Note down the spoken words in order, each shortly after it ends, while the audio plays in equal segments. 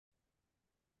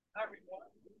Hi, everyone.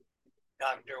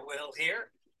 Dr. Will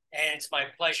here, and it's my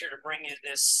pleasure to bring you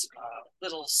this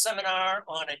little seminar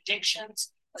on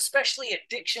addictions, especially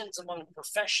addictions among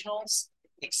professionals,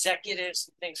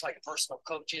 executives, things like personal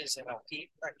coaches, NLP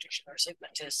practitioners,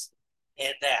 hypnotists,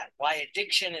 and that. Why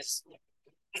addiction is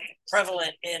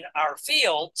prevalent in our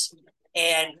fields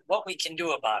and what we can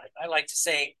do about it. I like to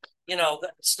say,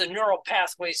 it's the neural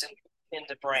pathways in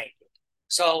the brain.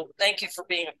 So thank you for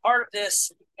being a part of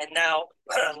this. And now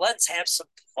let's have some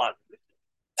fun.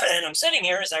 And I'm sitting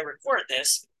here as I record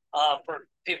this. For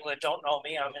people that don't know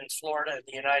me, I'm in Florida,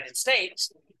 the United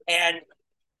States. And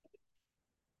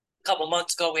a couple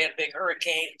months ago, we had a big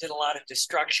hurricane, did a lot of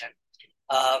destruction.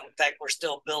 In fact, we're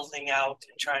still building out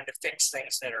and trying to fix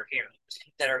things that are here,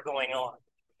 that are going on.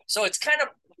 So it's kind of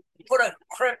put a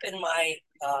crimp in my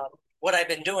what I've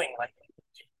been doing lately.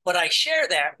 But I share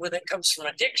that when it comes from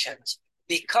addictions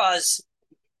because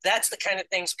that's the kind of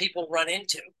things people run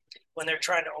into when they're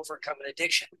trying to overcome an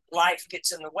addiction. Life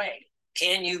gets in the way.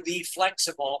 Can you be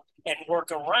flexible and work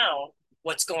around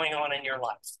what's going on in your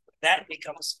life? That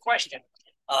becomes the question.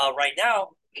 Right now,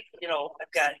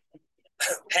 I've got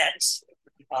pets.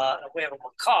 We have a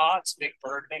macaw. It's a big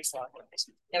bird, makes a lot of noise.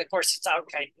 And of course, its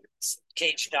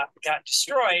cage got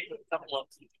destroyed with a couple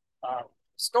of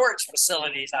storage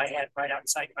facilities I had right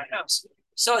outside my house.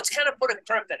 So it's kind of put a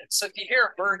crimp in it. So if you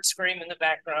hear a bird scream in the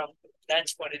background,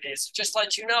 that's what it is. Just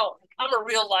let you know I'm a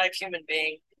real live human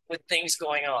being with things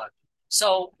going on.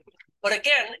 So, but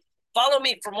again, follow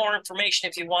me for more information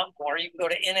if you want more. You can go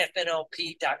to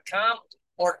nfnlp.com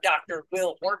or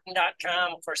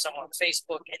drwillhorton.com. Of course, I'm on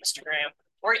Facebook, Instagram,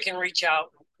 or you can reach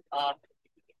out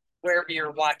wherever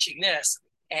you're watching this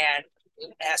and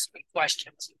ask me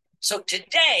questions. So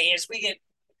today, as we get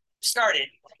started,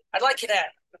 I'd like you to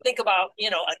think about,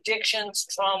 addictions,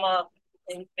 trauma,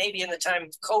 and maybe in the time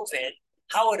of COVID,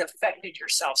 how it affected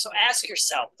yourself. So ask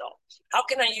yourself, though, how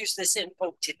can I use this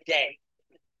info today?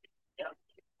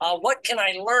 What can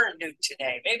I learn new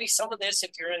today? Maybe some of this,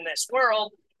 if you're in this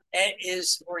world,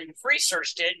 or you've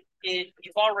researched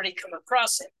you've already come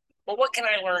across it. But what can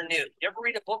I learn new? You ever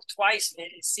read a book twice and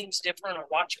it seems different, or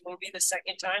watch a movie the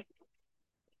second time?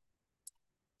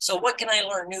 So what can I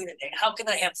learn new today? How can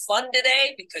I have fun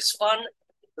today? Because fun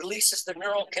releases the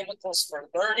neurochemicals for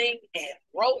learning and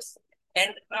growth.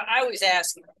 And I always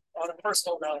ask on a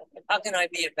personal note, how can I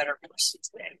be a better person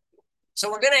today?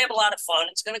 So we're going to have a lot of fun.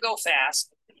 It's going to go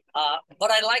fast.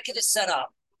 But I'd like you to set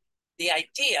up the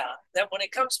idea that when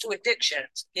it comes to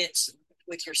addictions, it's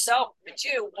with yourself, with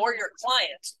you, or your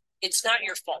clients, it's not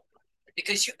your fault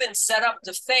because you've been set up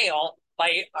to fail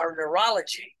by our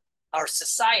neurology, our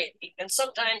society, and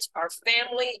sometimes our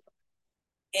family.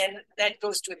 And that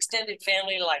goes to extended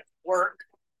family like work,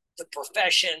 the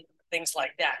profession, things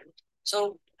like that.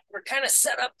 So we're kind of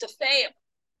set up to fail,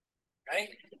 right?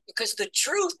 Because the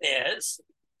truth is,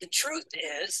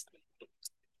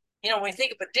 when we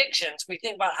think of addictions, we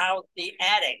think about how the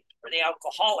addict or the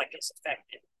alcoholic is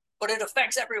affected, but it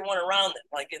affects everyone around them.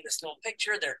 Like in this little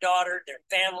picture, their daughter, their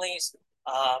families,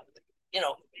 you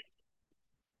know,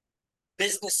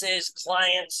 businesses,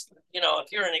 clients.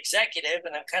 If you're an executive,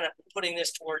 and I'm kind of putting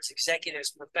this towards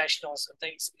executives, professionals, and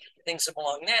things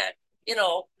along that,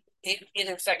 it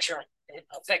affects your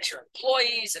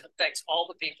employees, it affects all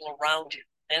the people around you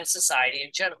and society in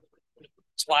general.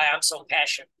 That's why I'm so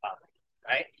passionate about it,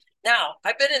 right? Now,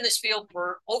 I've been in this field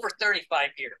for over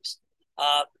 35 years.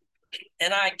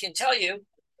 And I can tell you,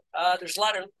 there's a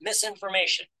lot of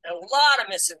misinformation,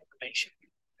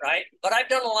 right? But I've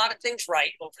done a lot of things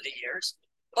right over the years,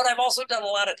 but I've also done a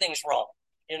lot of things wrong,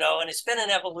 and it's been an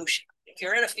evolution. If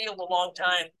you're in a field a long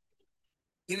time,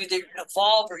 you either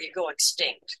evolve or you go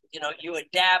extinct. You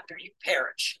adapt or you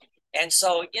perish. And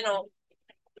so,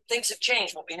 things have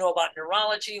changed. What we know about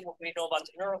neurology, what we know about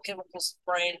the neurochemicals of the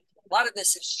brain, a lot of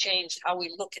this has changed how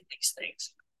we look at these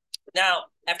things. Now,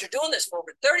 after doing this for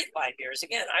over 35 years,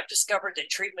 again, I've discovered that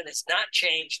treatment has not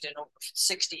changed in over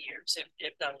 60 years,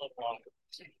 if not a little longer.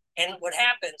 And what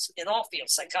happens in all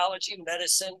fields, psychology,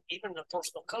 medicine, even the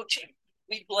personal coaching,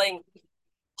 we blame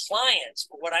clients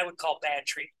for what I would call bad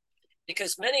treatment.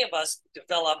 Because many of us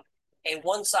develop a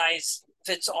one size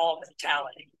fits all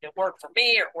mentality. It worked for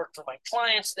me, or it worked for my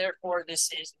clients, therefore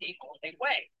this is the only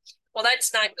way. Well,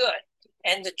 that's not good.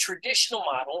 And the traditional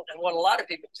model, and what a lot of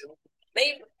people do,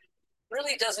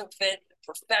 really doesn't fit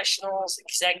professionals,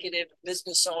 executive,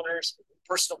 business owners,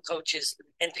 personal coaches,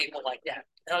 and people like that.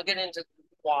 And I'll get into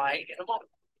why in a moment.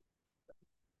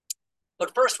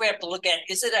 But first, we have to look at,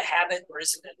 is it a habit or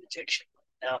is it an addiction?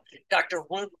 Now, Dr.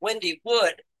 Wendy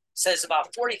Wood says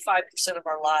about 45% of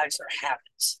our lives are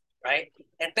habits. right?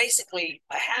 And basically,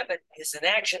 a habit is an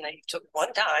action that you took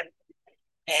one time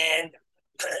and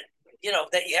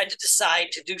that you had to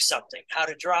decide to do something, how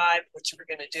to drive, what you were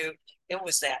going to do. It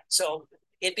was that. So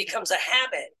it becomes a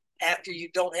habit after you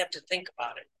don't have to think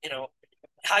about it.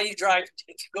 How you drive,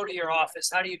 if you go to your office,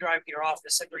 how do you drive to your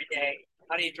office every day?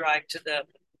 How do you drive to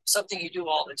something you do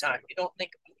all the time? You don't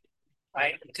think about it,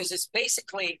 right? Because it's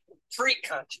basically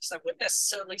pre-conscious. I wouldn't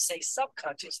necessarily say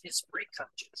subconscious, it's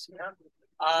pre-conscious.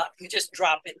 You just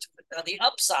drop into it. Now, the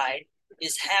upside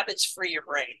is habits free your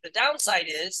brain. The downside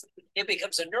is it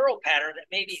becomes a neural pattern that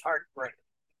may be hard to break,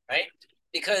 right?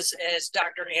 Because as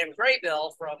Dr. Anne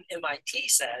Graybill from MIT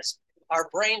says, our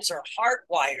brains are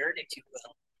hardwired, if you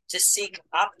will, to seek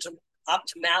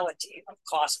optimality of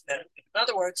cost benefit. In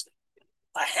other words,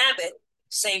 a habit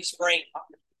saves brain power,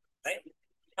 right?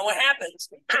 And what happens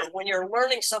when you're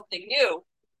learning something new,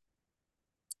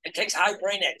 it takes high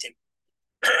brain activity.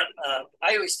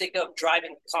 I always think of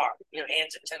driving a car,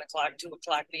 hands at 10 o'clock, 2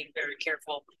 o'clock, being very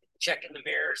careful, checking the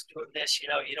mirrors, doing this, you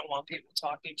don't want people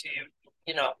talking to you.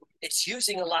 It's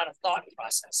using a lot of thought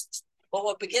processes. But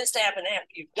what begins to happen after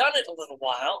you've done it a little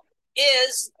while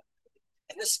is,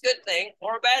 and this is a good thing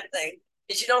or a bad thing,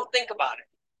 is you don't think about it.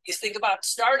 You think about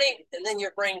starting and then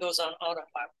your brain goes on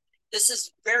autopilot. This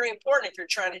is very important if you're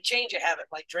trying to change a habit,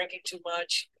 like drinking too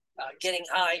much, getting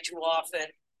high too often,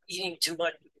 eating too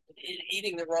much,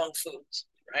 eating the wrong foods,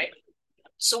 right?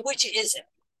 So which is it?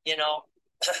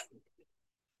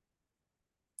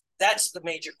 That's the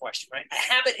major question, right? A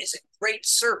habit is a great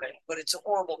servant, but it's a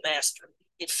horrible master.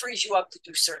 It frees you up to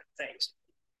do certain things.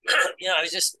 I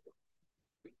was just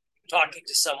talking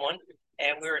to someone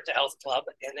and we were at the health club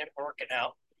and they're working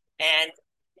out and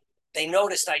they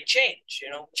noticed I changed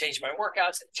my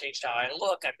workouts and changed how I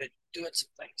look. I've been doing some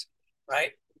things,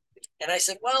 right? And I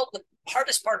said, well, the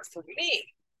hardest part for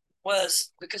me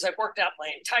was because I've worked out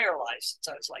my entire life since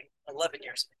I was like 11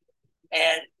 years old.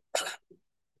 And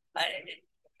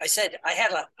I said I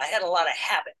had a lot of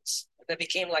habits that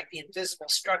became like the invisible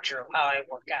structure of how I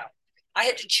work out. I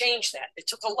had to change that. It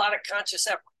took a lot of conscious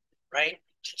effort, right,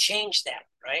 to change that,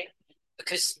 right?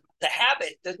 Because the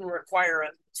habit didn't require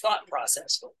a thought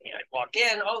process for me. I'd walk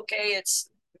in, okay, it's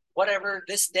whatever,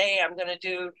 this day I'm going to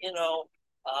do,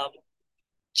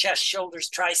 chest, shoulders,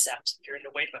 triceps during the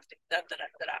weightlifting,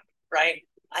 right?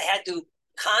 I had to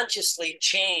consciously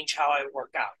change how I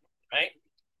work out, right?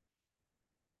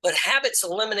 But habits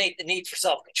eliminate the need for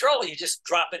self-control. You just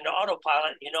drop into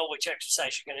autopilot, you know which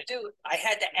exercise you're going to do. I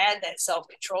had to add that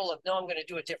self-control of, no, I'm going to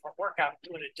do a different workout,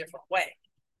 do it a different way,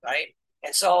 right?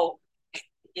 And so,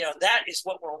 that is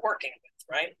what we're working with,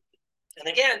 right? And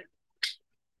again,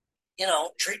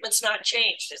 treatment's not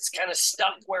changed. It's kind of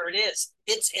stuck where it is.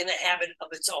 It's in a habit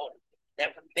of its own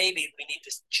that maybe we need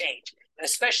to change. And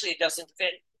especially it doesn't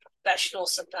fit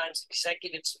professionals, sometimes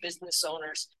executives, business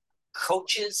owners,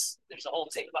 coaches. There's a whole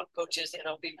thing about coaches,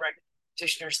 NLP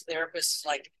practitioners, therapists.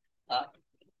 Like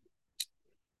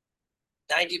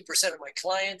 90% of my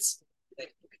clients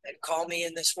that call me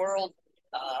in this world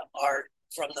are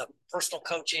from the personal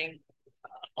coaching,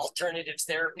 alternative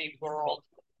therapy world,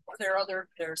 or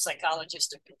they're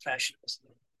psychologists and professionals.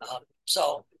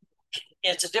 So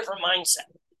it's a different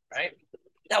mindset, right?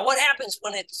 Now, what happens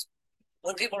when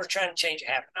people are trying to change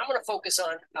a habit? I'm going to focus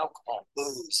on alcohol,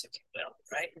 booze, if you will,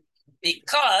 right?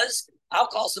 Because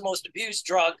alcohol is the most abused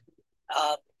drug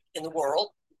in the world,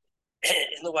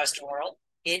 in the Western world.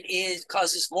 It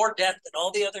causes more death than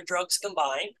all the other drugs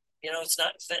combined. It's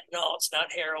not fentanyl, it's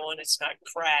not heroin, it's not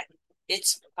crack,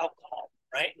 it's alcohol,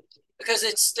 right? Because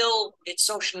it's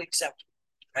socially acceptable,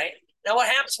 right? Now, what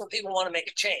happens when people want to make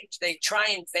a change? They try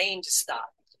in vain to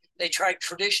stop. They try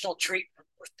traditional treatment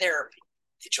or therapy.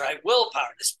 They try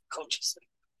willpower. This coaches,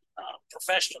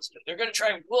 professionals do. They're going to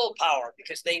try willpower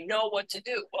because they know what to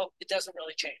do. Well, it doesn't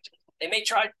really change. They may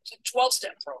try a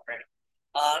 12-step program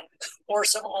or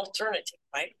some alternative,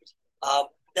 right? Now,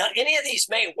 any of these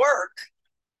may work,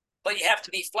 but you have to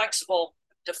be flexible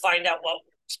to find out what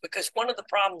works. Because one of the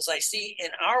problems I see in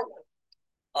our work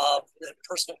of the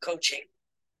personal coaching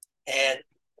and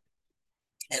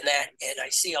I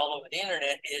see all over the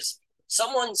internet is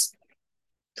someone's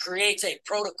creates a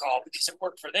protocol because it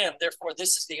worked for them. Therefore,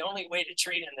 this is the only way to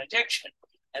treat an addiction,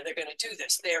 and they're going to do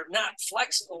this. They're not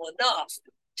flexible enough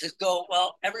to go,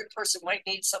 well, every person might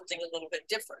need something a little bit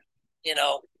different.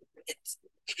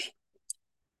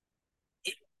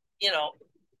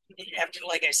 After,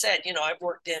 like I said, I've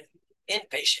worked in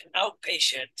inpatient,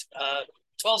 outpatient,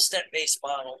 12-step based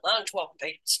model,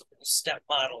 non-12-step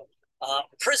model,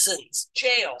 prisons,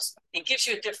 jails. It gives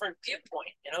you a different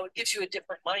viewpoint. It gives you a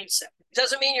different mindset. It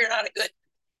doesn't mean you're not a good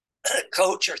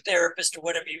coach or therapist or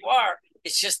whatever you are,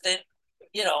 It's just that,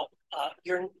 you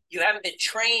haven't been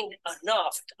trained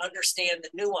enough to understand the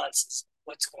nuances of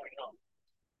what's going on,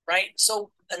 right?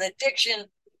 So an addiction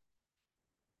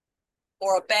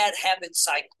or a bad habit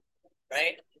cycle,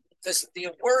 right? Because the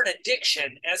word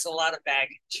addiction has a lot of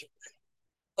baggage.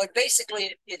 But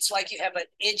basically, it's like you have an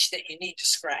itch that you need to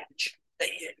scratch, and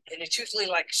it's usually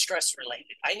like stress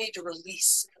related. I need to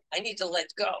release. I need to let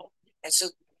go. And so,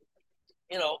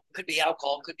 could be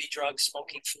alcohol, could be drugs,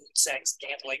 smoking, food, sex,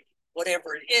 gambling,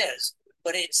 whatever it is.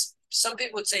 But some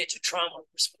people would say it's a trauma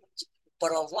response.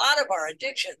 But a lot of our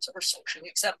addictions are socially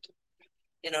acceptable.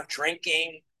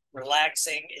 Drinking,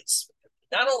 relaxing. It's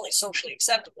not only socially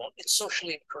acceptable, it's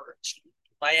socially encouraged.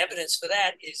 My evidence for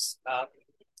that is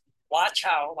watch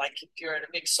how, like, if you're at a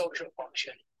big social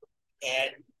function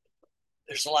and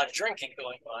there's a lot of drinking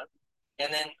going on,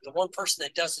 and then the one person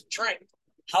that doesn't drink,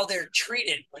 how they're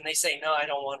treated when they say, no, I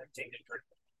don't want anything to drink.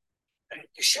 Right?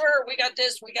 You sure? We got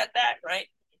this, we got that, right?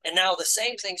 And now the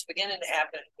same thing's beginning to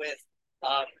happen with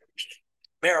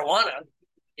marijuana,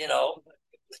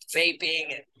 with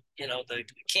vaping and, the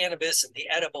cannabis and the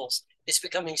edibles. It's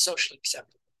becoming socially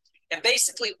acceptable. And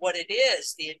basically what it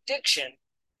is, the addiction,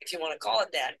 if you want to call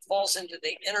it that, falls into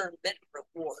the intermittent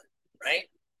reward, right?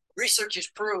 Research has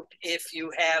proved if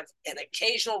you have an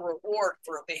occasional reward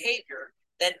for a behavior,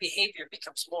 that behavior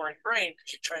becomes more ingrained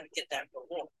because you're trying to get that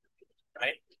reward,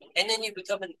 right? And then you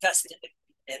become invested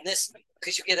in this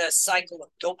because you get a cycle of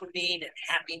dopamine and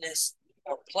happiness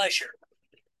or pleasure,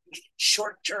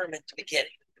 short term at the beginning,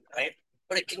 right?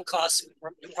 But it can cause some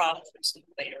problems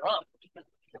later on.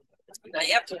 Now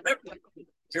you have to remember,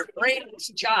 your brain's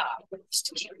job is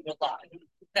to keep you alive.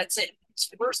 That's it. Its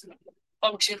first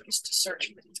function is to search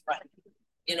for the threat.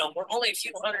 We're only a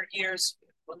few hundred years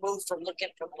removed from looking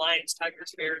for lions,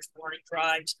 tigers, bears, warring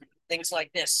tribes, things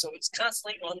like this. So it's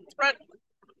constantly on the threat,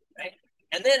 right?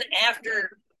 And then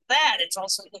after that, it's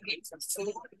also looking for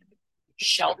food,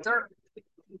 shelter,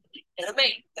 and a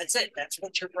mate. That's it. That's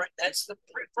the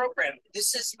program.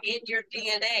 This is in your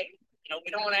DNA.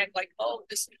 We don't want to act like, oh,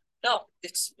 no,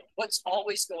 it's what's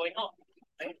always going on.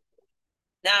 Right?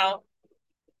 Now,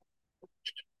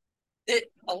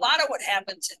 a lot of what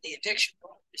happens in the addiction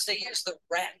world is they use the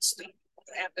rats.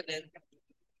 What happened in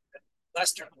the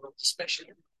Western world, especially,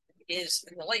 is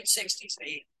in the late 60s,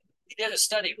 they did a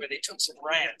study where they took some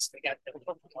rats, they got them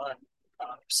hooked on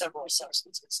several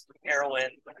substances, heroin,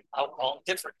 alcohol,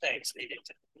 different things. They did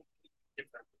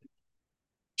different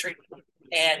treatment.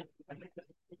 And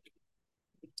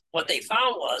what they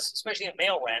found was, especially a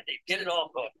male rat, they get it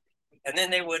all hooked. And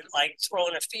then they would like throw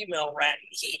in a female rat in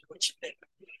heat, which they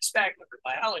expect with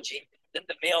biology, that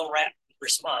the male rat would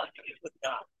respond. It would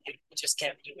not. It just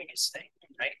kept doing its thing,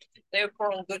 right? They were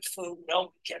growing good food.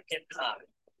 No, kept getting high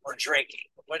or drinking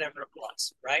or whatever it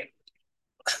was, right?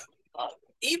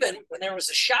 Even when there was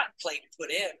a shot plate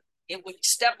put in, it would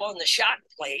step on the shot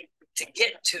plate to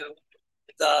get to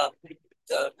the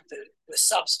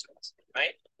substance,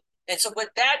 right? And so what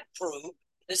that proved,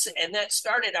 and that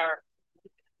started our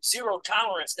zero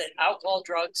tolerance that alcohol,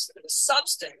 drugs, the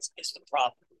substance is the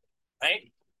problem,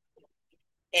 right?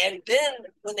 And then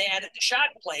when they added the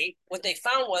shot plate, what they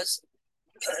found was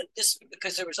this,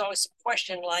 because there was always a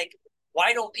question like,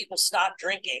 why don't people stop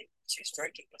drinking? She's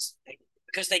drinking this thing.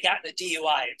 Because they got the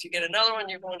DUI. If you get another one,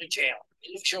 you're going to jail.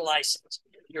 You lose your license.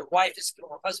 Your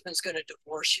husband's going to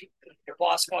divorce you. Your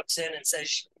boss walks in and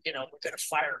says, we're going to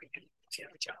fire you if you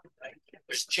have a job, right?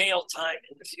 There's jail time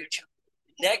in the future.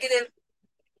 Negative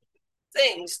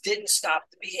things didn't stop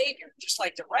the behavior, just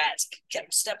like the rats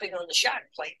kept stepping on the shot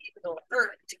plate, even though it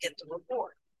hurt, to get the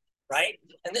reward, right?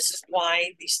 And this is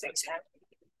why these things happen,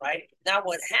 right? Now,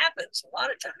 what happens a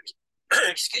lot of times,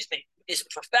 excuse me, is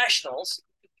professionals,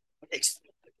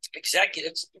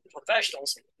 executives,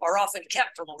 professionals are often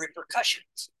kept from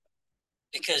repercussions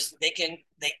because they can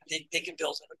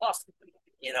build in a buffer.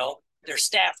 Their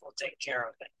staff will take care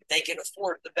of it. They can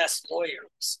afford the best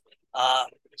lawyers.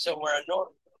 So where a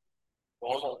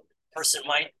normal person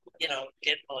might,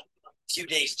 get a few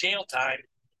days jail time,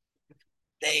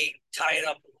 they tie it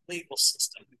up in the legal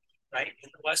system, right,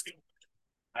 in the Western,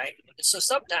 right? And so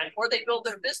sometimes, or they build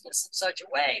their business in such a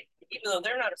way, even though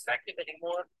they're not effective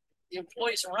anymore, the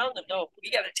employees around them know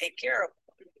we got to take care of,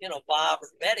 Bob or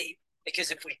Betty,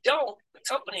 because if we don't, the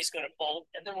company's going to fold,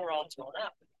 and then we're all thrown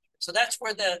out. So that's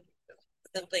where the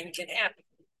thing can happen.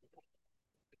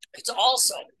 It's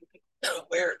also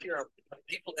where if you're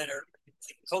people that are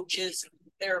coaches,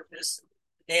 therapists,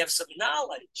 they have some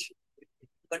knowledge,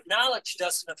 but knowledge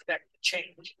doesn't affect the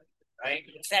change, right?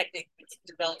 In fact, it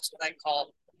develops what I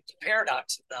call the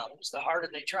paradox of knowledge. The harder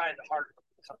they try, the harder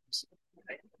it becomes,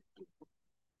 right?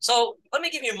 So let me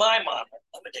give you my model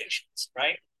of addictions,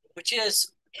 right? Which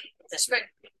is,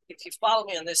 if you follow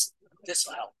me on this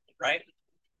file, right?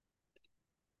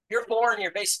 You're born,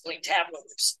 you're basically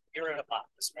tabloids. You're in a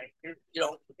box, right? You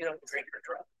don't drink or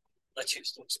drug. Let's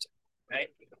use those two, right?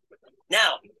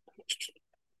 Now,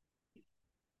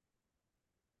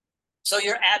 so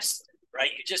you're abstinent, right?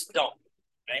 You just don't,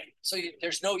 right? So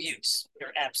there's no use.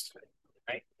 You're abstinent,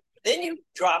 right? Then you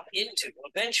drop into,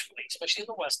 eventually, especially in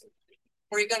the West,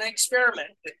 where you're going to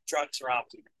experiment with drugs or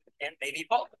alcohol, and maybe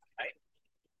both, right?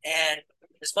 And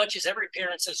as much as every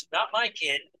parent says, not my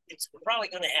kid, it's probably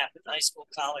going to happen in high school,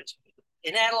 college.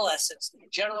 In adolescence,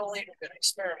 generally, you're going to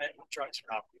experiment with drugs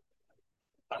or alcohol.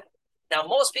 Now,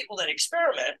 most people that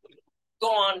experiment go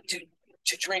on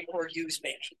to drink or use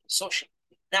maybe socially.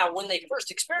 Now, when they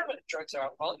first experiment with drugs or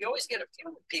alcohol, you always get a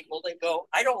few people that go,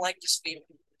 I don't like this feeling.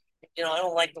 I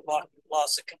don't like the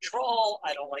loss of control.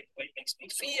 I don't like the way it makes me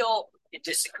feel. It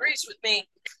disagrees with me.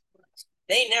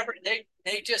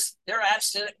 They're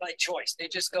abstinent by choice. They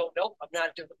just go, nope, I'm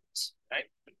not doing this, right?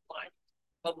 Fine.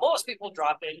 But most people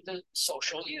drop into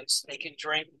social use. They can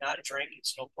drink, not drink,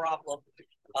 it's no problem.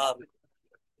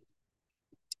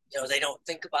 They don't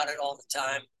think about it all the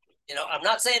time. I'm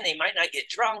not saying they might not get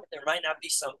drunk. There might not be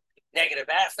some negative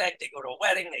affect. They go to a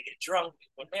wedding, they get drunk,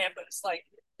 but it's like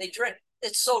they drink.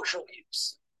 It's social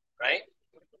use, right?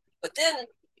 But then,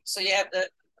 so you have the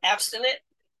abstinent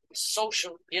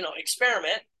social,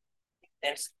 experiment,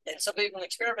 and some people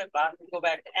experiment back and go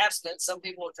back to abstinence. Some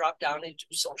people will drop down into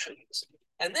social use,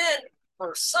 and then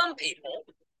for some people,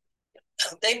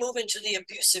 they move into the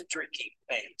abusive drinking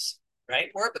phase, right,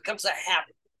 where it becomes a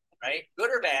habit, right,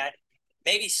 good or bad.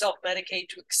 Maybe self-medicate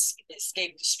to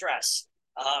escape distress.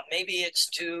 Maybe it's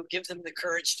to give them the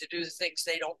courage to do the things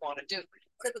they don't want to do.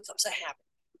 But it becomes a habit,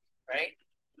 right?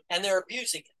 And they're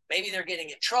abusing it. Maybe they're getting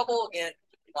in trouble again,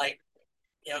 like,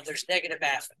 there's negative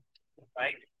affect,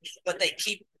 right? But they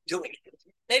keep doing it.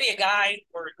 Maybe a guy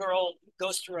or a girl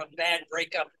goes through a bad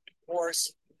breakup,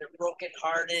 divorce, they're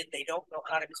brokenhearted, they don't know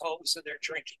how to cope, so they're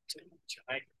drinking too much,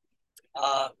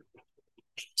 right?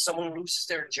 Someone loses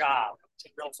their job to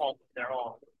no fault of their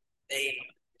own. They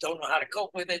don't know how to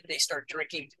cope with it. They start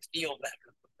drinking to feel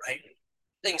better, right?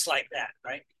 Things like that,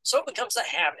 right? So it becomes a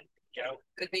habit,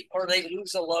 could be, or they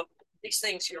lose a love. These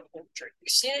things you're drink. We've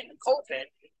seen it in COVID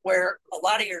where a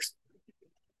lot of your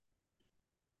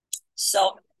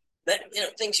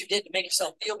things you did to make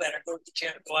yourself feel better, go to the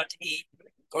gym, go out to eat,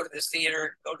 go to the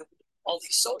theater, go to all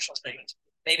these social things,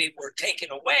 maybe were taken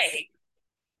away.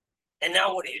 And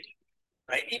now what do you do?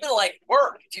 Right? Even like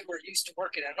work, if you were used to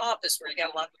working in an office where you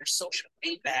got a lot of your social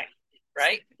feedback,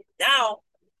 right? Now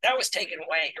that was taken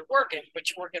away. You're working, but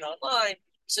you're working online.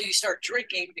 So you start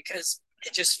drinking because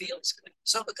it just feels good.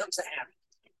 So it becomes a habit.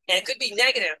 And it could be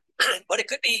negative, but it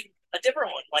could be a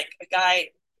different one. Like a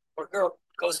guy or girl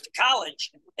goes to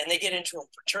college and they get into a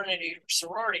fraternity or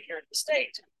sorority here in the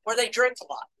States where they drink a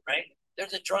lot, right? They're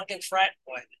the drunken frat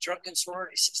boy, the drunken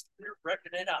sorority system. They're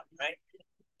ripping it up, right?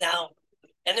 Now,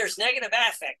 and there's negative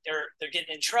affect. They're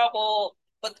getting in trouble,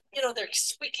 but they're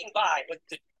squeaking by. But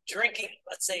the drinking,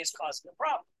 let's say, is causing the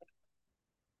problem.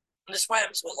 And this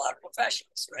happens with a lot of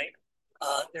professionals, right?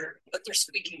 They're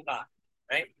squeaking by,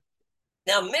 right?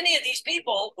 Now, many of these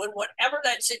people, when whatever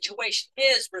that situation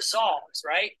is resolves,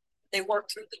 right? They work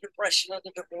through the depression of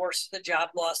the divorce, the job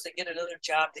loss, they get another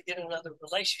job, they get another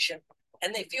relationship,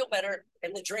 and they feel better,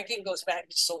 and the drinking goes back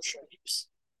to social use.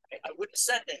 Right? I wouldn't have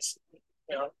said this,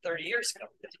 30 years ago,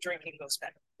 that the drinking goes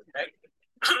back, right?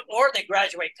 Or they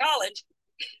graduate college,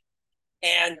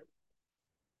 and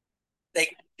they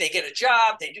get a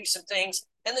job, they do some things,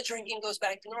 and the drinking goes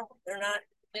back to normal. They're not,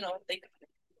 they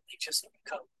just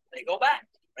go back,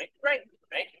 right? Right.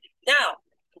 Now,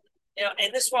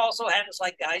 and this also happens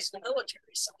like guys in the military.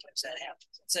 Sometimes that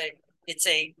happens. It's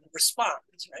a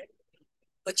response, right?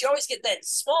 But you always get that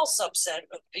small subset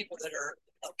of people that are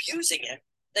abusing it.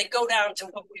 They go down to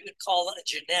what we would call a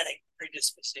genetic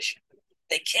predisposition.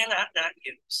 They cannot not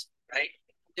use, right?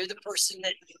 They're the person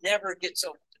that never gets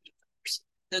over the divorce.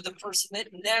 They're the person that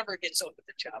never gets over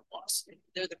the job loss.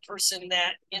 They're the person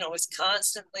that, is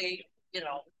constantly,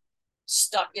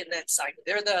 stuck in that cycle.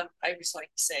 They're I always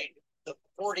like to say, the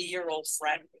 40-year-old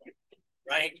frat,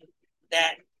 right?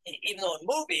 That even though in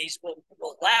movies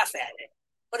we'll laugh at it,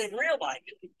 but in real life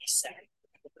it would be sad,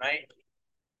 right?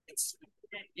 It's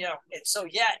and so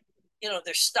yet,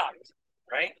 they're stuck,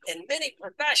 right? And many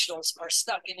professionals are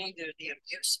stuck in either the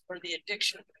abuse or the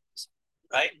addiction,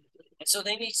 right? And so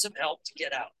they need some help to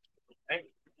get out, right?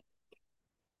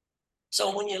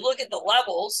 So when you look at the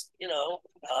levels,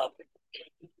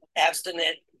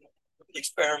 abstinent,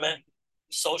 experiment,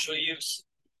 social use,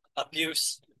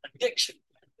 abuse, addiction.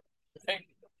 Right?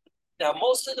 Now,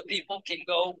 most of the people can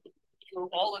go through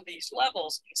all of these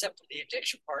levels, except for the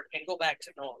addiction part, and go back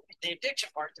to normal. The addiction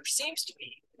part, there seems to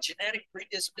be genetic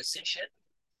predisposition,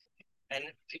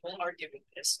 and people argue with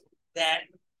this, that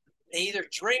they either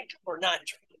drink or not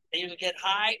drink. They either get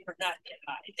high or not get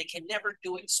high. They can never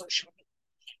do it socially.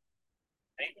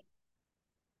 Right?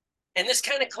 And this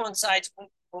kind of coincides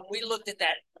when we looked at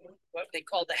that, what they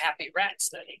called the happy rat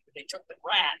study. They took the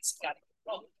rats, got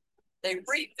them, they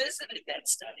revisited that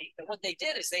study, and what they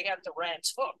did is they got the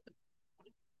rats hooked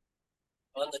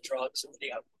on the drugs and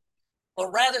the other.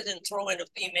 Well, rather than throw in a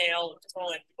female or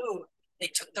throw in food, they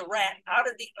took the rat out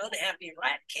of the unhappy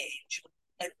rat cage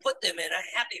and put them in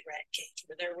a happy rat cage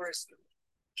where there was,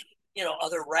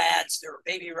 other rats, there were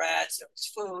baby rats, there was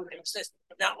food, there was this.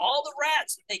 Now, all the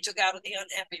rats they took out of the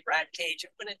unhappy rat cage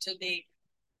and went into the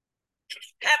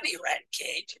happy rat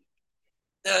cage,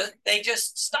 they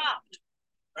just stopped,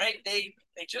 right? They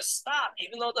just stopped,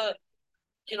 even though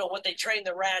what they trained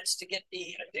the rats to get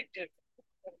the addictive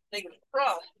thing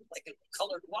from, like a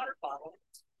colored water bottle,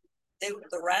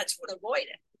 the rats would avoid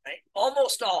it, right?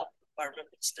 Almost all, if I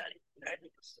remember the study,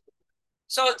 right?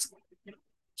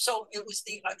 So it was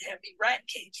the unhappy rat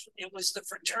cage. It was the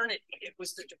fraternity. It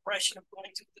was the depression of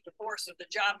going through the divorce, or the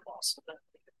job loss, or the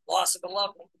loss of a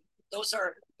loved one. Those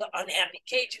are the unhappy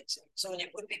cages. So when you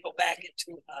put people back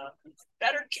into a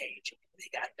better cage, they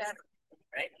got better,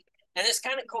 right? And this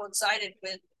kind of coincided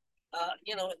with, at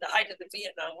the height of the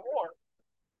Vietnam War,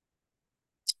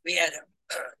 we had,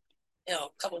 a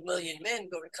couple million men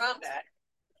go to combat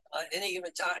at any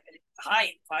given time,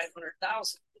 height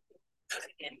 500,000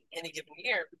 in any given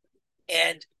year.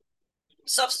 And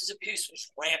substance abuse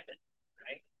was rampant,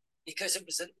 right? Because it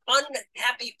was an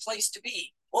unhappy place to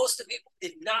be. Most of the people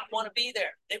did not want to be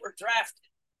there. They were drafted,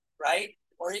 right?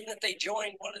 Or even if they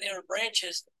joined one of the other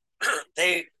branches,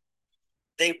 it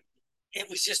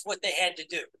was just what they had to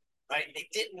do, right? They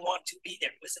didn't want to be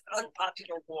there. It was an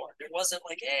unpopular war. There wasn't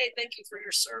like, hey, thank you for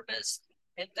your service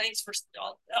and thanks for,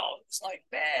 no, it was like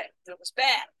bad. It was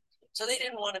bad. So they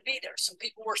didn't want to be there. Some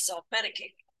people were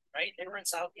self-medicating, right? They were in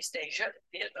Southeast Asia,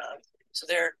 Vietnam. So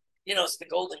they're, it's the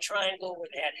Golden Triangle where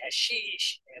they had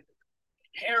hashish and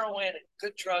heroin and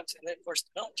good drugs. And then, of course,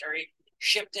 the military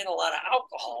shipped in a lot of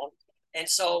alcohol. And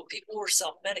so people were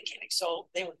self-medicating. So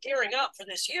they were gearing up for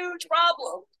this huge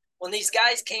problem when these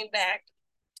guys came back.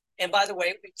 And by the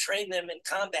way, we trained them in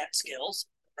combat skills,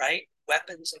 right?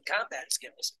 Weapons and combat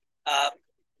skills.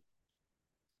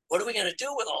 What are we going to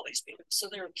do with all these people? So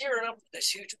they were gearing up for this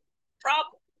huge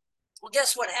problem. Well,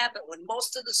 guess what happened? When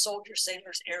most of the soldiers,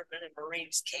 sailors, airmen, and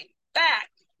Marines came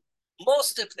back,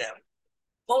 most of them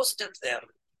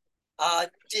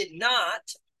did not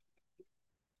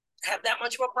have that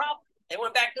much of a problem. They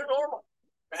went back to normal,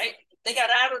 right? They got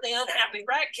out of the unhappy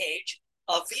rat cage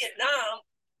of Vietnam,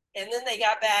 and then they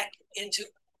got back into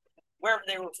wherever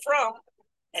they were from,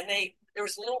 and there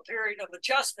was a little period of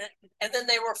adjustment, and then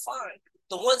they were fine.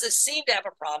 The ones that seemed to have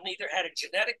a problem either had a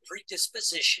genetic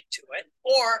predisposition to it,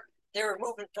 or they were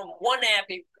moving from one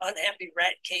unhappy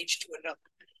rat cage to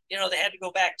another. They had to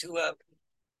go back to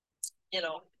an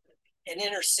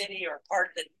inner city or a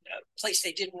place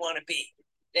they didn't want to be.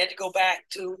 They had to go back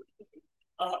to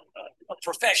a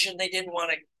profession they didn't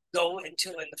want to go into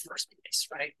in the first place,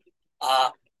 right?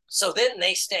 So then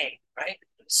they stay, right?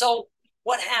 So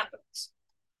what happens,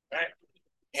 right?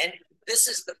 And this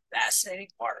is the fascinating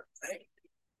part, right?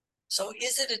 So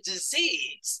is it a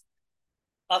disease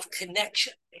of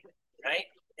connection, right?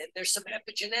 And there's some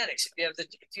epigenetics. If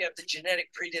you have the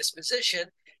genetic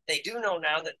predisposition, they do know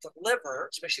now that the liver,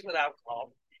 especially with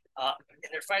alcohol,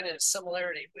 and they're finding a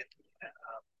similarity with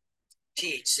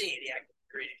THC, the active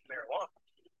ingredient in marijuana,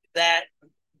 that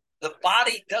the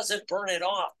body doesn't burn it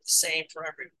off the same for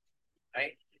everyone,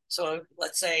 right? So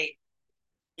let's say,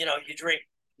 you drink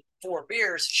 4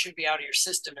 beers, it should be out of your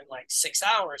system in like 6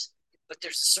 hours, but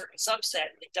there's a certain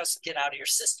subset that doesn't get out of your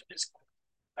system as quick,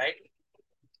 right?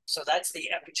 So that's the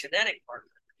epigenetic part,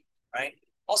 right?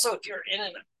 Also, if you're in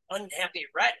an unhappy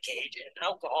rat cage and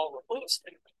alcohol removes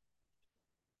it,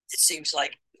 it seems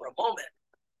like for a moment,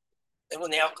 then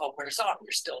when the alcohol wears off,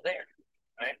 you're still there,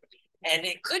 right? And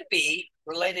it could be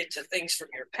related to things from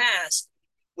your past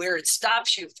where it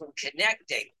stops you from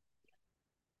connecting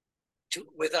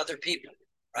with other people,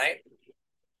 right?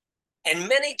 And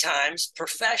many times,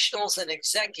 professionals and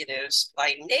executives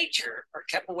by nature are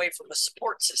kept away from a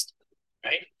support system,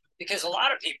 right? Because a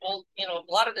lot of people,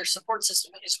 a lot of their support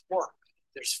system is work.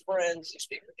 There's friends, there's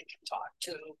people they can talk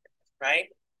to, right?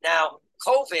 Now,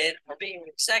 COVID or being an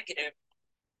executive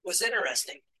was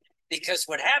interesting because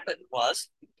what happened was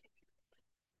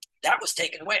that was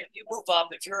taken away. If you move up,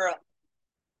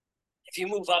 if you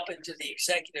move up into the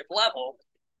executive level,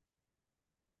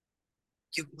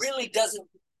 you really doesn't,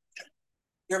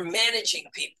 you're managing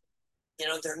people. You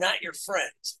know, they're not your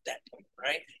friends at that point,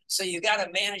 right? So you got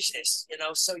to manage this, you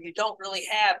know, so you don't really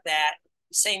have that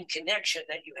same connection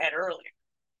that you had earlier,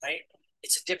 right?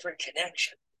 It's a different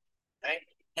connection, right?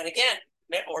 And again,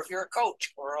 or if you're a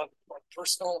coach or a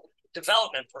personal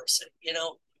development person, you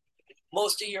know,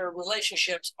 most of your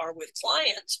relationships are with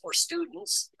clients or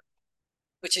students,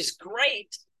 which is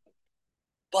great,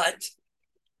 but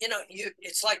you know,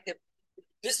 it's like the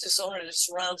business owner that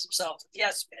surrounds himself with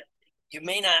yes men. You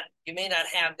may not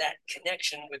have that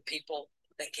connection with people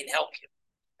that can help you,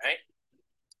 right?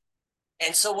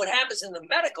 And so what happens in the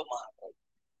medical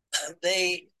model,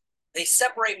 they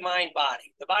separate mind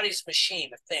body. The body's a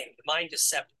machine, a thing. The mind is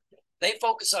separate. They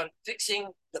focus on fixing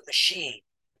the machine,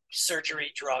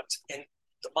 surgery, drugs, and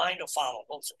the mind will follow.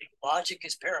 Logic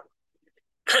is paramount.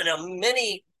 Now,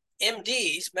 many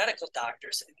MDs, medical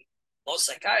doctors, and most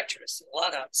psychiatrists, a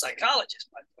lot of psychologists,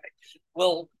 by the way,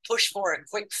 will push for a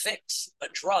quick fix, a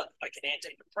drug like an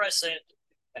antidepressant,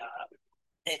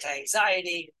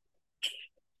 anti-anxiety.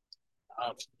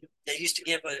 They used to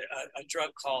give a drug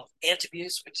called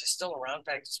Antabuse, which is still around. In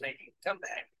fact, it's making a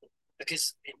comeback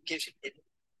because it gives you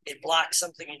it blocks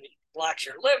something and it blocks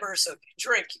your liver. So if you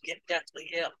drink, you get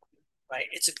deathly ill. Right?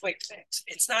 It's a quick fix.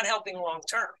 It's not helping long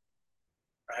term.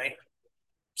 Right?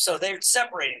 So they're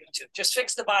separating the two. Just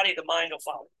fix the body, the mind will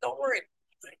follow. Don't worry.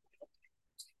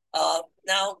 Right?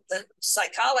 Now, the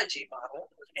psychology model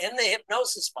and the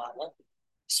hypnosis model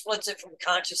splits it from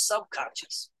conscious,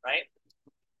 subconscious, right?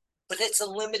 But it's a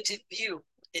limited view.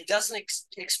 It doesn't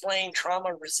explain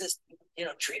trauma resistant, you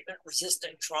know, treatment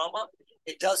resistant trauma.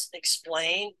 It doesn't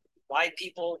explain why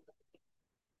people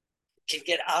can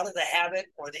get out of the habit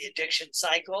or the addiction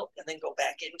cycle and then go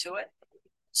back into it.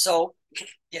 So,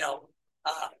 you know,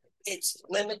 it's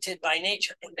limited by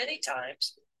nature. And many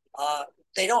times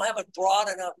they don't have a broad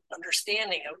enough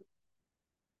understanding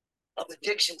of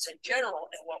addictions in general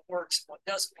and what works and what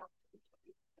doesn't work.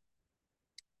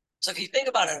 So if you think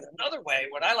about it another way,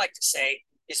 what I like to say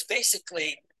is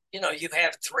basically, you know, you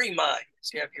have three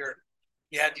minds. You have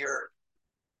your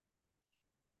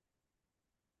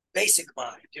basic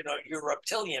mind, you know, your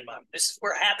reptilian mind. This is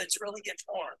where habits really get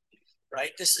formed,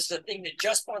 right? This is the thing that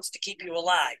just wants to keep you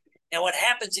alive. And what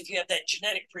happens if you have that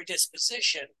genetic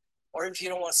predisposition, or if you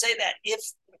don't want to say that, if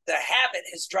the habit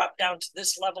has dropped down to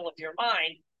this level of your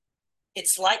mind,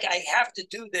 it's like I have to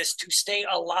do this to stay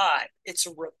alive. It's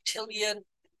a reptilian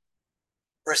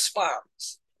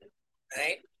response,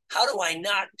 right? How do I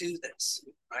not do this,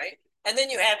 right? And then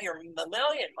you have your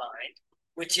mammalian mind,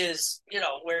 which is, you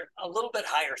know, where a little bit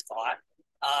higher thought,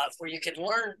 where you can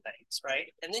learn things,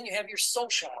 right? And then you have your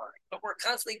social mind, but we're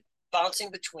constantly bouncing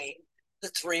between the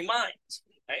three minds,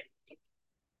 right?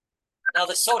 Now,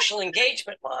 the social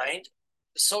engagement mind,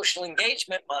 the social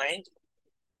engagement mind,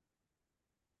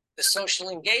 the social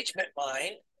engagement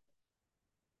mind.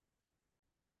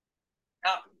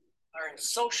 Now, our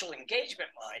social engagement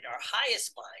mind, our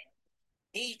highest mind,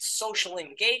 needs social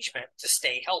engagement to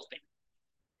stay healthy,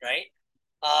 right?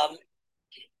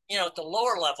 You know, at the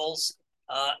lower levels,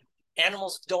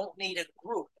 animals don't need a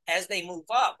group. As they move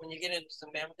up, when you get into the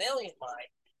mammalian mind,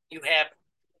 you have,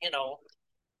 you know,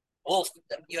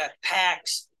 you have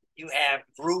packs, you have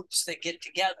groups that get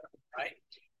together, right?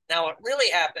 Now, what really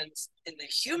happens in the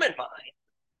human mind,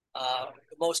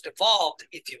 the most evolved,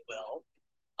 if you will,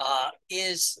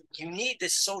 is you need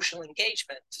this social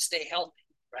engagement to stay healthy,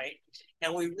 right?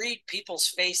 And we read people's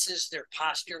faces, their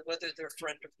posture, whether they're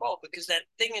friend or foe, because that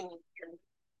thing in your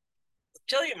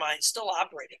reptilian mind is still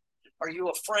operating. Are you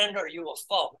a friend? Or are you a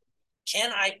foe?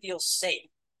 Can I feel safe,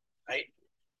 right?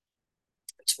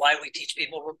 It's why we teach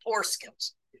people rapport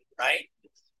skills, right?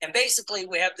 And basically,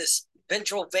 we have this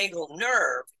ventral vagal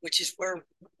nerve, which is where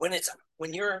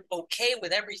when you're okay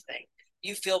with everything,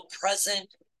 you feel present,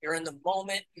 you're in the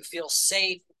moment, you feel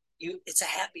safe, it's a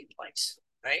happy place,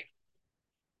 right?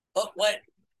 But what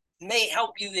may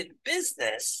help you in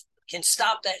business can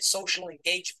stop that social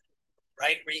engagement,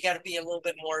 right? Where you got to be a little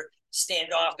bit more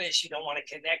standoffish. You don't want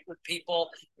to connect with people.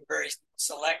 You're very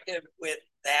selective with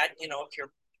that. You know, if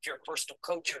you're a personal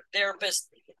coach or therapist,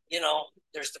 you know,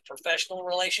 there's the professional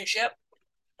relationship,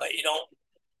 but you don't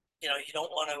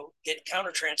want to get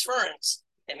countertransference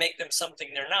and make them something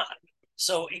they're not.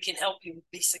 So it can help you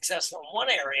be successful in one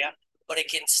area, but it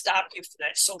can stop you from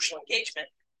that social engagement,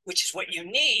 which is what you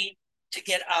need to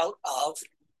get out of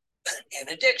an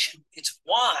addiction. It's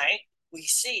why we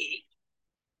see,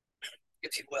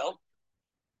 if you will,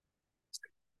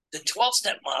 the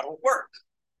 12-step model work,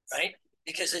 right?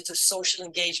 because it's a social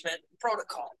engagement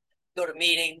protocol. Go to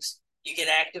meetings, you get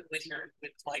active with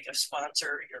like a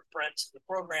sponsor, your friends in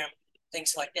the program,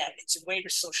 things like that. It's a way to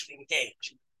socially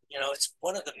engage. It's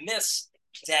one of the myths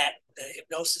that the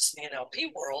hypnosis in the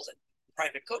NLP world and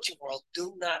private coaching world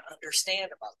do not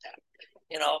understand about that.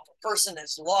 If a person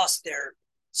has lost their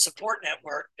support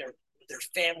network, their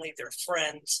family, their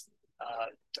friends,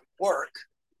 their work,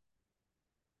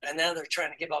 and now they're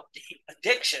trying to give up the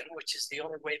addiction, which is the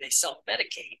only way they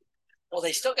self-medicate. Well,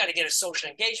 they still got to get a social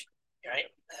engagement, right?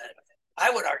 I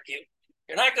would argue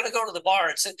you're not going to go to the bar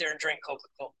and sit there and drink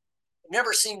Coca-Cola. I've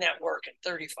never seen that work in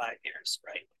 35 years,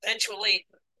 right? Eventually,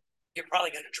 you're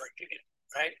probably going to drink again,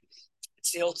 right?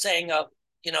 It's the old saying of,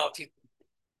 if you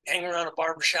hang around a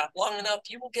barbershop long enough,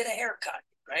 you will get a haircut,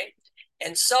 right?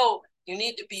 And so you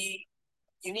need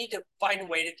to find a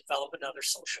way to develop another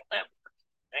social network,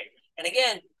 right? And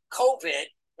again, COVID,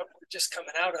 what we're just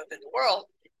coming out of in the world,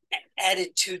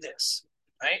 added to this,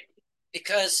 right?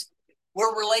 Because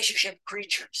we're relationship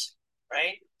creatures,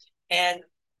 right? And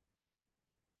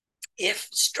if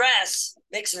stress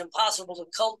makes it impossible to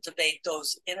cultivate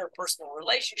those interpersonal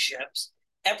relationships,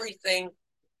 everything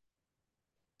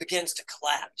begins to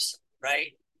collapse,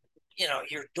 right?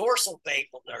 Your dorsal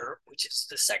vagal nerve, which is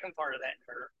the second part of that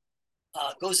nerve,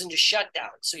 goes into shutdown.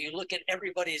 So you look at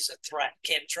everybody as a threat,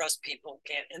 can't trust people,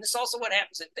 and it's also what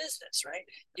happens in business, right?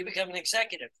 You become an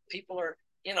executive. People are,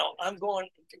 I'm going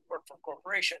to work for a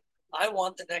corporation. I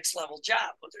want the next level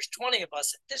job. Well, there's 20 of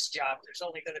us at this job. There's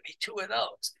only going to be 2 of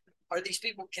those. Are these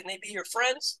people, can they be your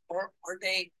friends, or are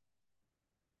they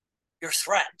your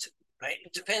threat, right?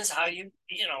 It depends how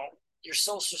your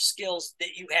social skills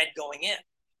that you had going in,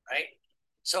 right?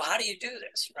 So how do you do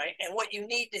this, right? And what you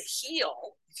need to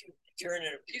heal, if you're in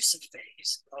an abusive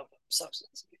phase of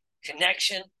substance,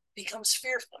 connection becomes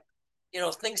fearful.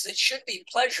 Things that should be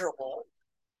pleasurable,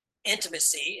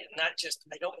 intimacy, and not just,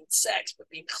 I don't mean sex, but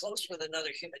being close with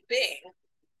another human being,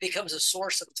 becomes a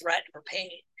source of threat or pain.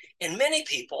 And many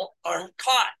people aren't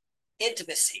taught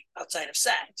intimacy outside of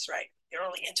sex, right? You're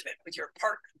only intimate with your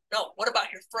partner. No, what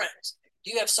about your friends?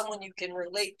 Do you have someone you can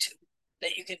relate to,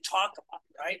 that you can talk about,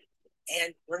 right?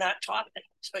 And we're not taught that,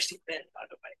 especially men, by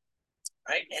the way,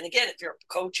 right? And again, if you're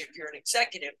a coach, if you're an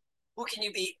executive, who can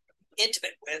you be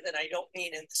intimate with? And I don't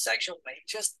mean in the sexual way,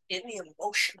 just in the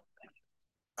emotional way,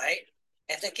 right?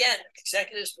 And again,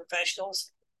 executives,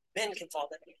 professionals, men can fall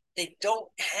that. They don't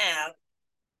have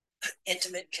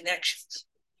intimate connections.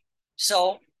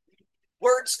 So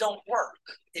words don't work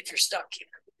if you're stuck here,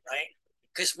 right?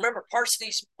 Because remember,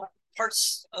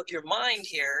 parts of your mind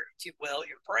here, if you will,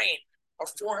 your brain, are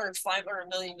 400, 500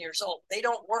 million years old. They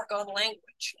don't work on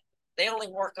language. They only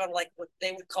work on like what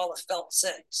they would call a felt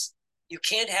sense. You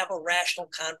can't have a rational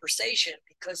conversation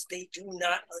because they do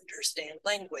not understand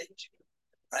language,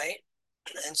 right?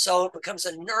 And so it becomes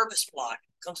a nervous block.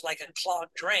 It becomes like a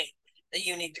clogged drain that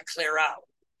you need to clear out.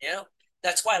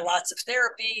 That's why lots of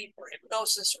therapy or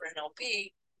hypnosis or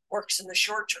NLP works in the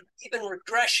short term. Even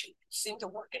regression seems to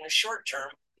work in the short term,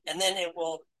 and then it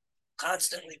will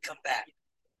constantly come back.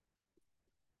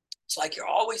 It's like you're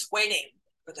always waiting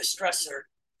for the stressor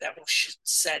that will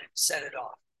set it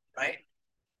off, right?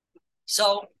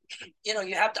 So,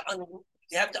 you have to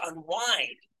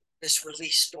unwind this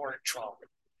release stored trauma,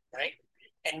 right?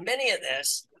 And many of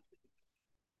this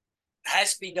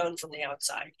has to be done from the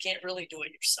outside. You can't really do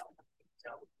it yourself.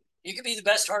 You can be the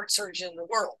best heart surgeon in the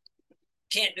world.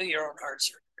 You can't do your own heart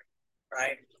surgery,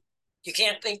 right? You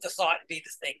can't think the thought and be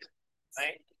the thinker,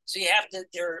 right? So you have to,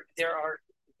 there are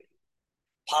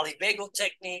polyvagal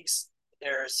techniques.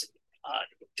 There's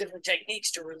different techniques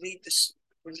to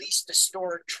release the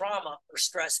stored trauma or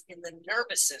stress in the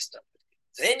nervous system.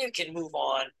 Then you can move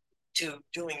on to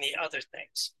doing the other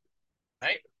things,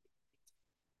 right?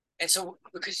 And so,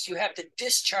 because you have to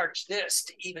discharge this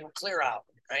to even clear out,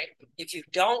 right? If you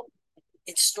don't,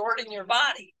 it's stored in your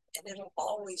body and it'll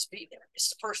always be there. It's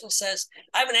the person who says,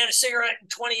 I haven't had a cigarette in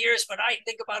 20 years, but I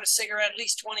think about a cigarette at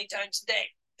least 20 times a day.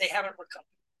 They haven't recovered.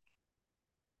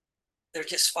 They're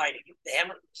just fighting. They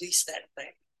haven't released that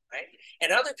thing, right?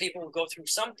 And other people will go through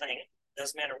something,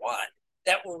 doesn't matter what,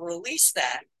 that will release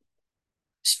that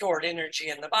stored energy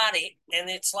in the body. And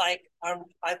it's like,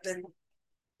 I've been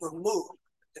removed.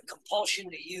 The compulsion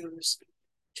to use,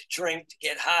 to drink, to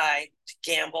get high, to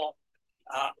gamble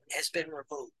has been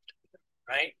removed,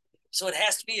 right? So it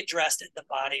has to be addressed at the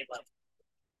body level,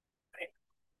 right?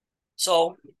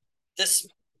 So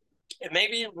it may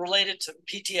be related to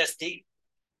PTSD,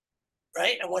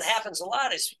 right? And what happens a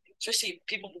lot is, especially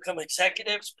people become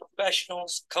executives,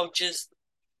 professionals, coaches,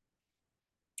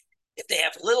 if they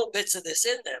have little bits of this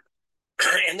in them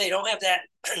and they don't have that,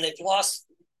 and they've lost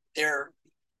their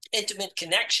intimate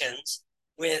connections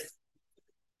with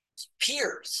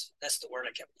peers. That's the word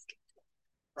I kept looking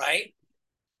for, right?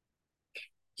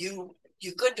 You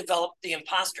could develop the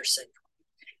imposter syndrome.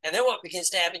 And then what begins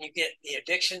to happen, you get the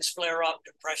addictions flare up,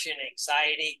 depression,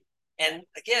 anxiety. And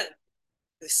again,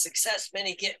 the success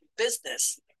many get in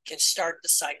business can start the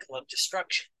cycle of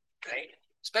destruction, right?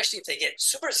 Especially if they get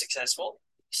super successful.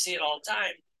 You see it all the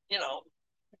time,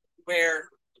 where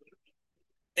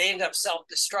they end up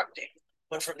self-destructing.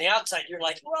 When from the outside, you're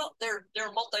like, well, they're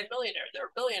a multimillionaire, they're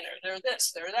a billionaire, they're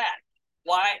this, they're that.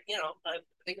 Why?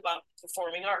 Think about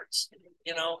performing arts.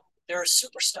 They're a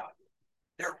superstar.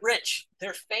 They're rich.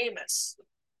 They're famous.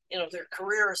 Their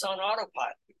career is on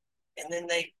autopilot, and then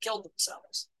they kill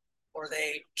themselves, or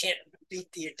they can't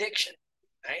beat the addiction,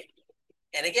 right?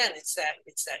 And again, it's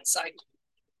that cycle.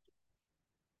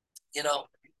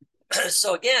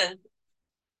 So again,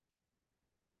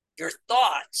 your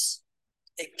thoughts,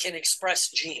 it can express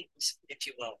genes, if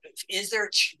you will. Is there a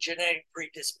genetic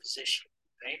predisposition,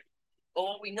 right? But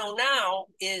what we know now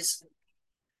is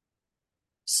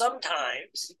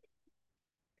sometimes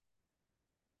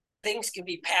things can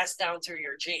be passed down through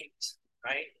your genes,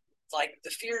 right? Like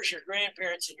the fears your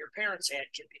grandparents and your parents had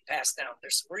can be passed down.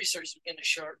 There's some research in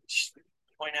the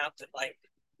point out that like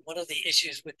one of the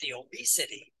issues with the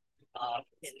obesity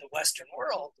in the Western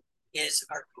world is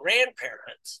our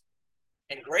grandparents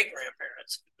and great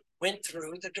grandparents went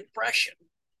through the Depression,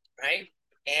 right?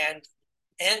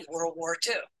 And World War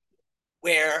II,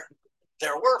 where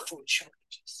there were food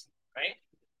shortages, right?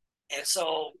 And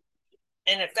so,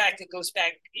 and in fact, it goes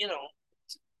back,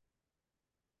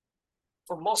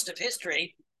 for most of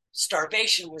history,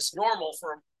 starvation was normal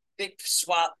for a big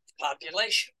swath of the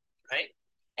population, right?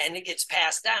 And it gets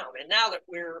passed down. And now that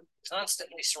we're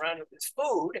constantly surrounded with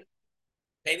food,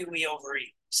 maybe we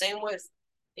overeat. Same with,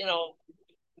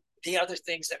 the other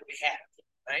things that we have,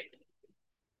 right?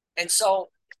 And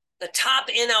so the top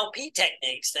NLP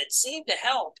techniques that seem to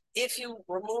help if you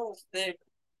remove the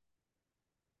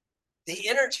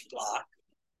energy block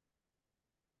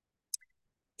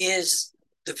is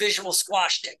the visual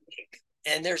squash technique.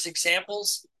 And there's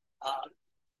examples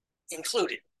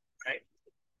included, right?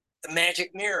 The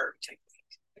magic mirror technique.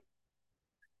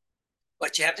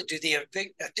 But you have to do the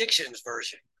addictions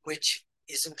version, which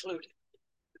is included.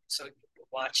 So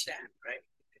watch that, right?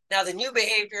 Now, the new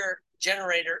behavior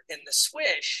generator in the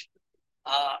Swish,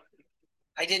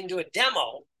 I didn't do a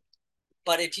demo,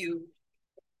 but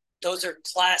those are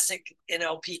classic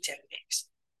NLP techniques.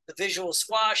 The visual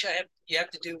squash, you have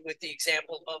to do with the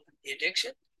example of the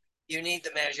addiction. You need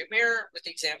the magic mirror with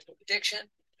the example of addiction.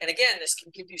 And again, this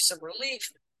can give you some relief,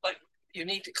 but you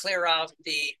need to clear out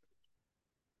the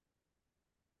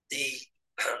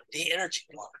energy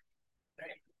block,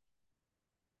 right?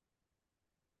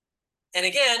 And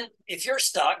again, if you're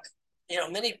stuck,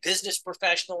 many business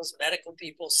professionals, medical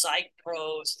people, psych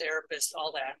pros, therapists,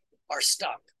 all that are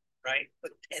stuck, right?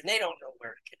 And they don't know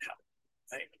where to get help,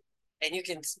 right? And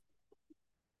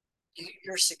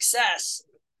your success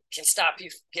can stop you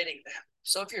from getting that.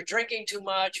 So if you're drinking too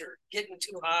much or getting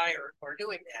too high or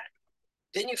doing that,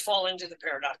 then you fall into the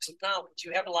paradox of knowledge.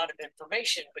 You have a lot of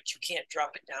information, but you can't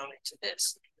drop it down into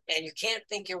this. And you can't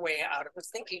think your way out of a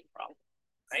thinking problem,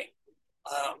 right?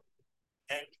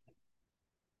 And,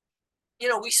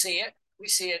 we see it. We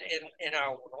see it in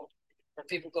our world where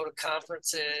people go to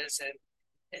conferences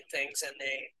and things, and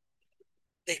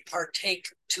they partake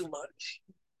too much,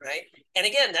 right? And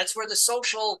again, that's where the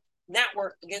social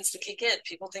network begins to kick in.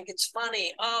 People think it's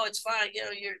funny. Oh, it's fine.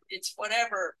 It's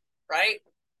whatever, right?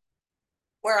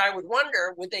 Where I would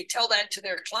wonder, would they tell that to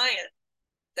their client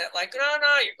that like, no,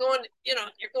 you're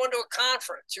going to a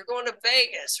conference, you're going to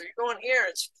Vegas, or you're going here.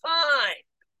 It's fine.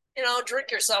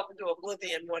 Drink yourself into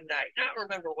oblivion one night, not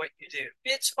remember what you do.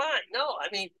 It's fine. No,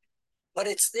 but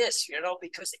it's this,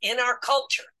 because in our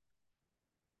culture,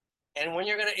 and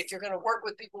if you're gonna work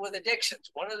with people with addictions,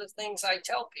 one of the things I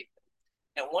tell people,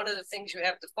 and one of the things you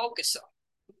have to focus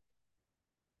on,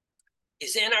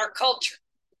 is in our culture,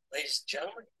 ladies and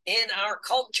gentlemen, in our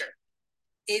culture,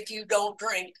 if you don't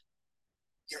drink,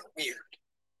 you're weird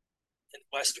in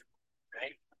Western,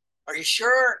 right? Are you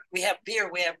sure? We have beer.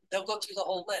 They'll go through the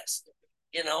whole list,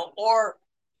 or,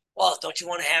 well, don't you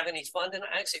want to have any fun? And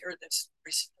I actually heard this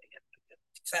recently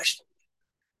professionally,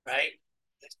 right?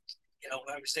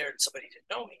 I was there and somebody didn't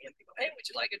know me, and they go, "Hey, would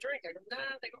you like a drink?" I go,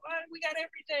 "Nah." They go, "We got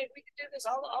everything. We can do this.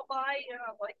 I'll buy."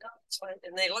 I'm like, "No, it's fine."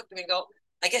 And they look at me and go,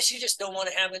 "I guess you just don't want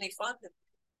to have any fun."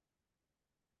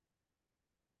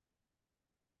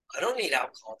 I don't need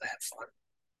alcohol to have fun,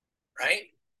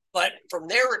 right? But from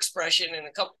their expression and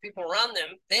a couple people around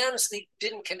them, they honestly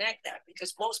didn't connect that,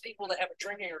 because most people that have a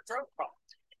drinking or drug problem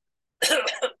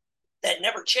that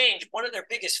never change, one of their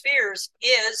biggest fears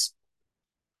is,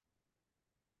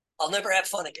 I'll never have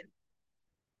fun again.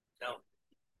 No.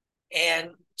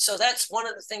 And so that's one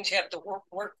of the things you have to work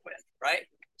with, right?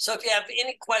 So if you have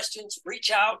any questions,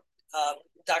 reach out,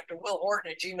 Dr. Will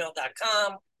Horton at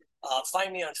gmail.com.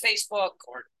 Find me on Facebook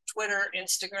or Twitter,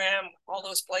 Instagram, all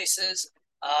those places.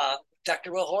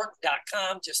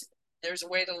 drwillhorton.com. Just there's a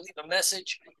way to leave a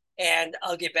message and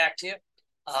I'll get back to you.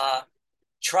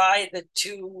 Try the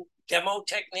 2 demo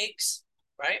techniques,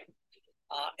 right?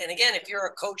 And again, if you're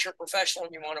a coach or professional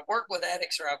and you want to work with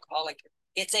addicts or alcoholics,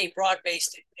 it's a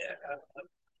broad-based,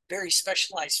 very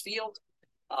specialized field,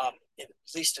 at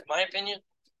least in my opinion.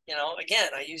 You know, again,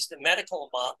 I use the medical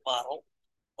model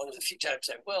one of the few times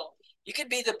I will. You could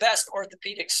be the best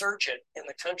orthopedic surgeon in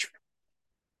the country,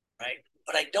 right?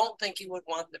 But I don't think you would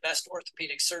want the best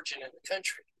orthopedic surgeon in the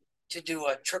country to do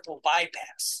a triple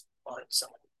bypass on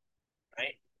someone,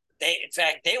 right? In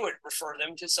fact, they would refer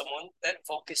them to someone that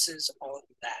focuses on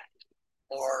that,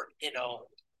 or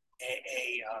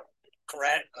a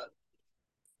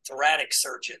thoracic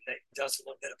surgeon that does a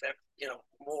little bit of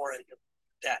more into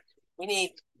that. We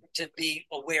need to be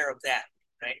aware of that,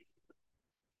 right?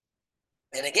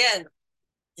 And again,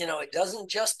 it doesn't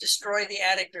just destroy the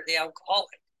addict or the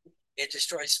alcoholic. It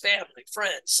destroys family,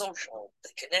 friends, social, the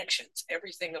connections,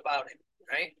 everything about it,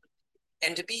 right?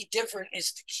 And to be different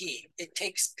is the key. It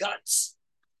takes guts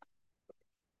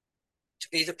to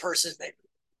be the person that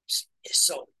is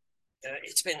sober.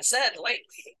 It's been said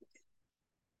lately,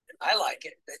 and I like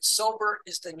it, that sober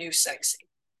is the new sexy.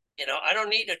 I don't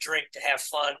need a drink to have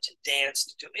fun, to dance,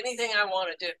 to do anything I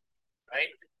want to do, right?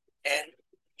 And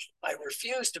I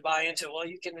refuse to buy into, well,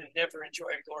 you can never enjoy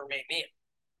a gourmet meal.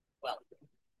 Well,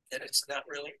 then it's not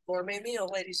really a gourmet meal,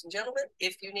 ladies and gentlemen,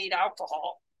 if you need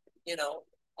alcohol,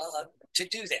 to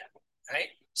do that, right?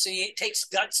 So it takes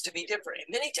guts to be different.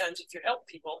 And many times if you help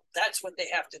people, that's what they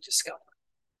have to discover,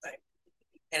 right?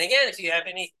 And again, if you have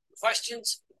any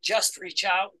questions, just reach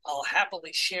out. I'll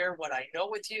happily share what I know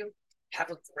with you. Have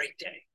a great day.